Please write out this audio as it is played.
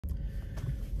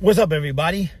What's up,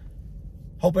 everybody?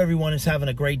 Hope everyone is having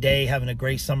a great day, having a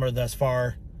great summer thus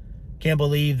far. Can't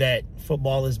believe that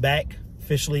football is back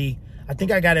officially. I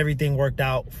think I got everything worked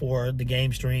out for the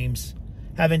game streams.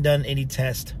 Haven't done any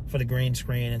test for the green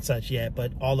screen and such yet,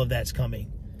 but all of that's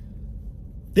coming.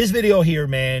 This video here,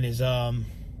 man, is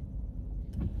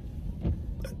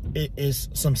it is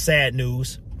some sad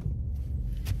news.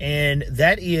 And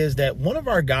that is that one of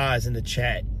our guys in the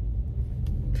chat,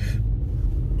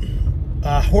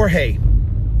 Jorge,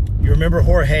 you remember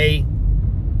Jorge,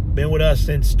 been with us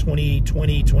since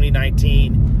 2020,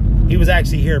 2019. He was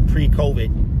actually here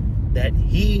pre-COVID, that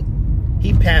he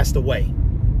passed away.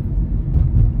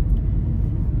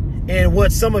 And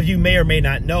what some of you may or may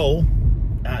not know,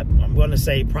 I'm going to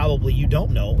say probably you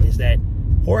don't know, is that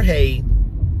Jorge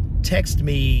texted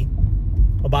me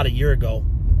about a year ago,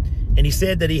 and he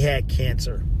said that he had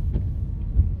cancer.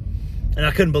 And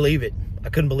I couldn't believe it. I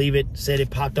couldn't believe it. Said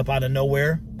it popped up out of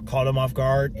nowhere, caught him off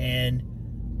guard, and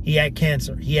he had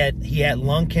cancer. He had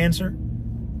lung cancer.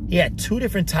 He had 2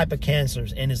 different types of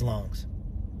cancers in his lungs.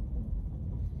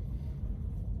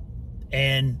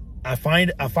 And I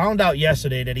found out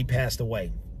yesterday that he passed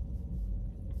away.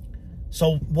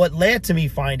 So what led to me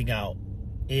finding out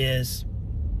is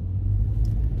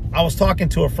I was talking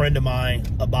to a friend of mine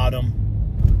about him,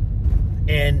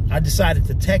 and I decided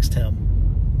to text him.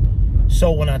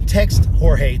 So when I text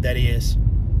Jorge, that is,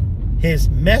 his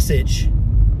message,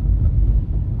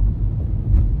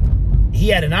 he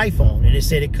had an iPhone, and it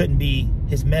said it couldn't be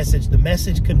his message. The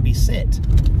message couldn't be sent.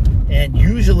 And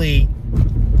usually,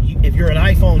 if you're an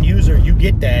iPhone user, you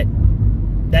get that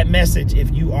message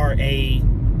if you're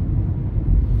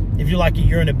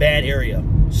in a bad area.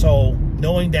 So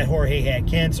knowing that Jorge had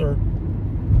cancer,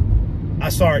 I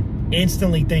started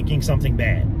instantly thinking something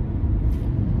bad.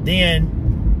 Then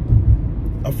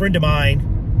a friend of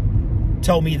mine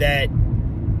told me that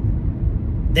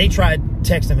they tried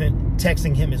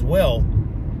texting him as well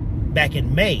back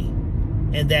in May,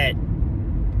 and that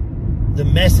the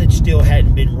message still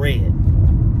hadn't been read.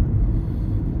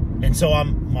 And so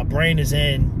my brain is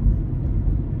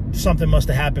in, something must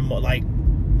have happened, but like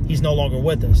he's no longer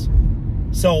with us.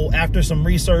 So after some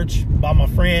research by my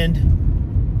friend,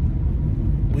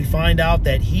 we find out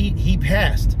that he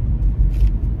passed.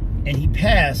 And he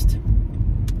passed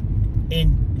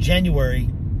in January,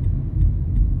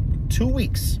 2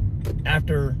 weeks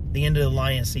after the end of the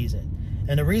Lions season.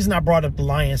 And the reason I brought up the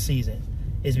Lions season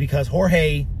is because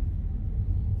Jorge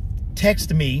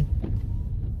texted me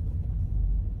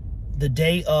the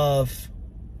day of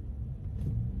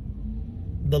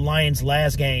the Lions'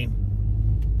 last game,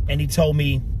 and he told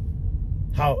me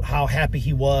how happy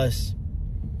he was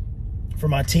for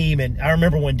my team. And I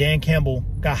remember when Dan Campbell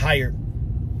got hired,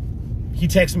 he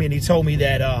texted me and he told me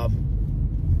that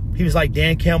he was like,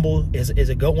 Dan Campbell is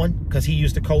a good one, because he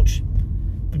used to coach,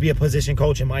 to be a position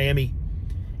coach in Miami.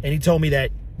 And he told me that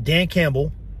Dan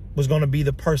Campbell was going to be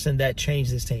the person that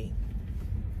changed his team.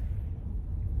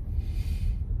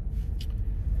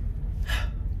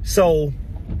 So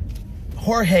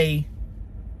Jorge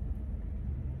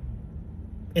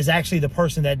is actually the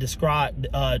person that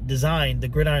designed the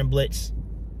Gridiron Blitz,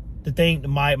 the thing,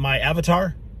 my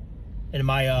avatar and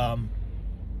my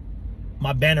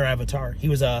banner avatar. He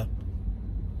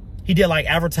did like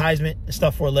advertisement and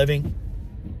stuff for a living.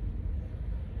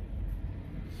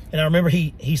 And I remember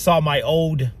he saw my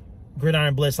old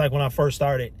Gridiron Blitz, like when I first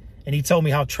started, and he told me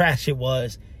how trash it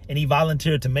was, and he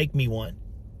volunteered to make me one.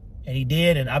 And he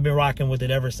did, and I've been rocking with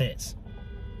it ever since.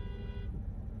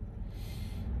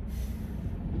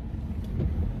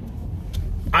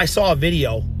 I saw a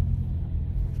video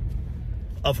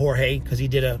of Jorge because he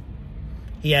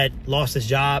had lost his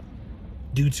job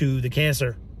due to the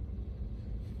cancer.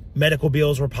 Medical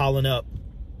bills were piling up.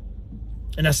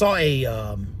 And I saw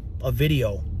a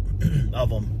video of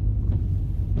him.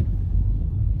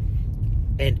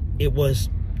 And it was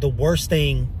the worst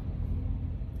thing.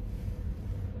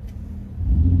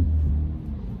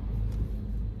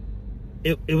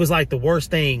 It was like the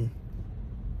worst thing.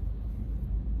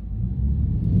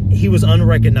 He was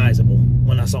unrecognizable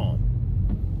when I saw him.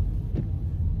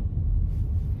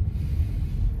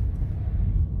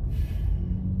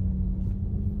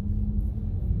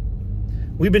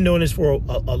 We've been doing this for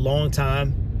a long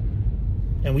time,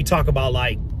 and we talk about,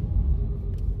 like,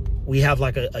 we have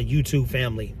like a YouTube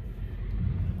family.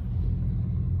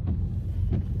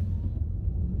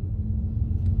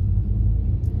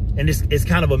 And it's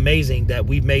kind of amazing that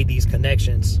we've made these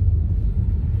connections.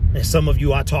 And some of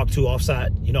you I talk to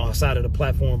outside of the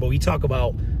platform, but we talk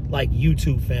about like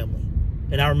YouTube family.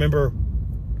 And I remember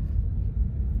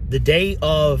the day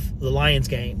of the Lions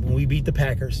game, when we beat the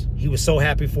Packers, he was so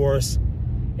happy for us.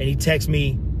 And he texted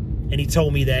me and he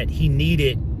told me that he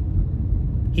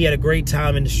had a great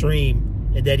time in the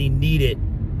stream and that he needed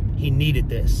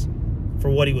this for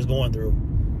what he was going through.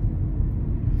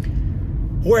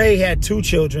 Jorge had 2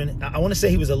 children. I want to say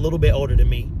he was a little bit older than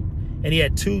me. And he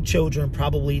had 2 children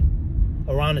probably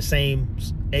around the same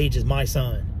age as my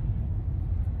son.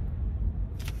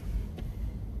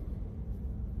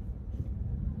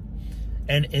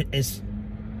 And it's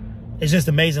just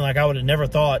amazing. Like, I would have never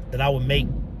thought that I would make,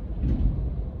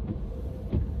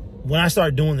 when I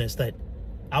started doing this, that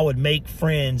I would make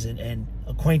friends and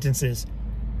acquaintances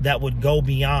that would go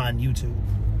beyond YouTube.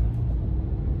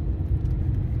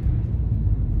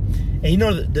 And you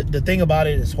know, the thing about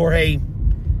it is Jorge,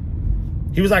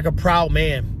 he was like a proud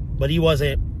man, but he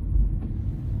wasn't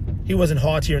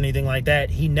haughty or anything like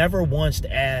that. He never once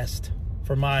asked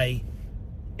for my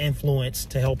influence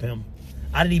to help him.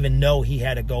 I didn't even know he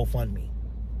had a GoFundMe.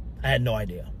 I had no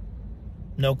idea.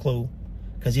 No clue,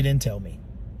 because he didn't tell me.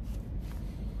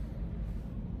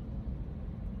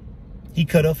 He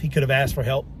could have asked for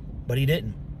help, but he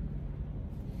didn't.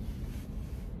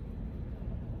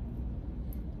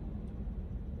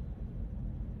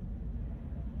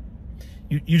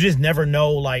 You just never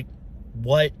know, like,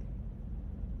 what,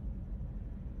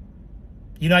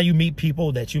 you know how you meet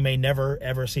people that you may never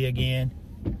ever see again,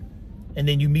 and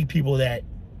then you meet people that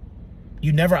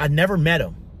I never met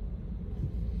him.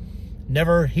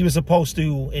 Never. He was supposed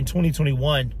to, in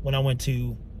 2021, when I went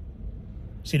to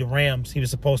see the Rams, he was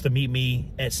supposed to meet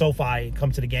me at SoFi and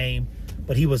come to the game,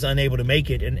 but he was unable to make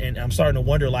it. And I'm starting to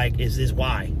wonder, like, is this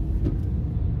why?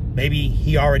 Maybe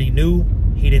he already knew.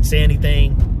 He didn't say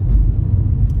anything.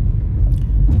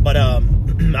 But I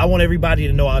want everybody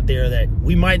to know out there that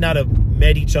we might not have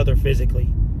met each other physically,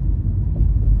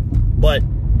 but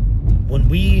when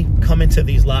we come into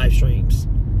these live streams,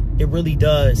 it really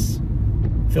does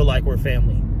feel like we're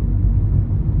family.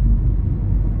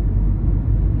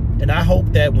 And I hope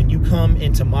that when you come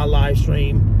into my live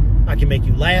stream, I can make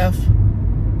you laugh.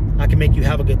 I can make you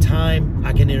have a good time.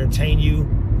 I can entertain you.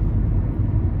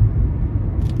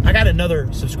 I got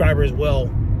another subscriber as well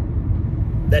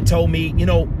that told me, you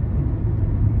know,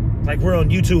 like, we're on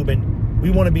YouTube and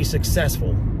we want to be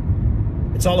successful.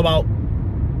 It's all about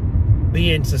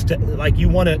being, like, I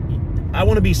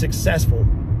want to be successful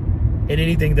in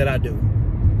anything that I do.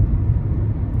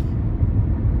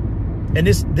 And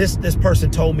this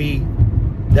person told me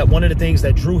that one of the things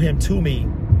that drew him to me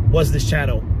was this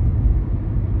channel,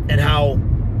 and how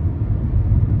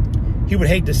he would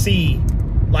hate to see,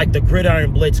 like, the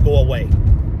Gridiron Blitz go away,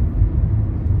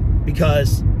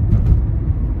 because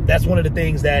that's one of the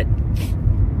things that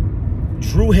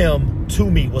drew him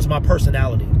to me, was my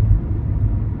personality.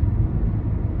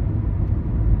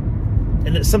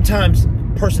 And sometimes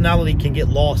personality can get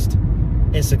lost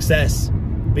in success,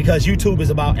 because YouTube is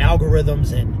about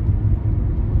algorithms and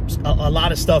a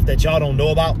lot of stuff that y'all don't know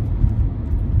about.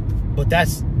 But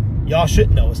y'all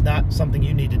should know. It's not something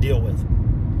you need to deal with.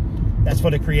 That's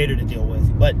for the creator to deal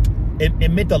with. But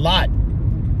it meant a lot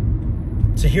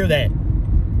to hear that.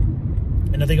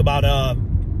 And I think about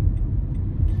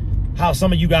how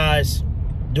some of you guys,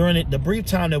 during the brief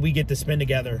time that we get to spend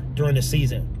together during the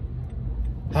season,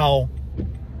 how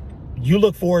you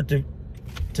look forward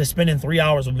to spending 3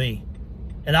 hours with me.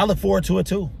 And I look forward to it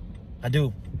too. I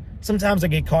do. Sometimes I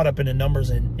get caught up in the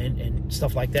numbers and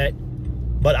stuff like that.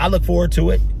 But I look forward to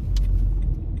it,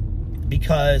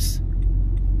 because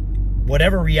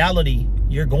whatever reality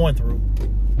you're going through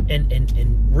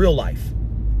in real life,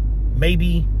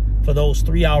 maybe for those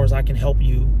 3 hours I can help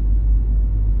you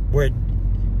where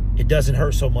it doesn't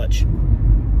hurt so much.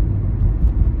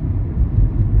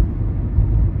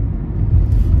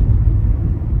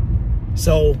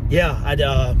 So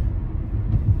yeah,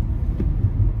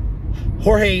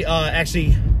 Jorge,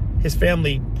 actually, his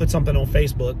family put something on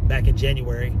Facebook back in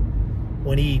January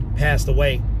when he passed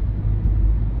away.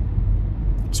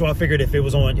 So I figured if it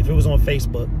was on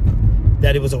Facebook,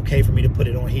 that it was okay for me to put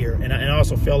it on here. And I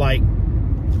also feel like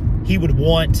he would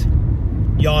want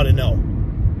y'all to know.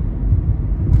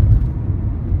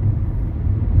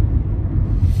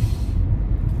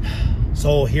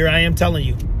 So here I am telling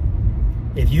you,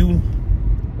 if you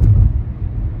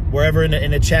were ever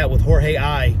in the chat with Jorge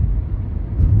I,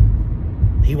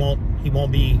 he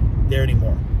won't be there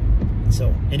anymore.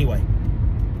 So anyway,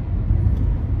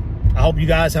 I hope you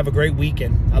guys have a great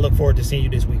weekend. I look forward to seeing you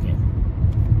this weekend.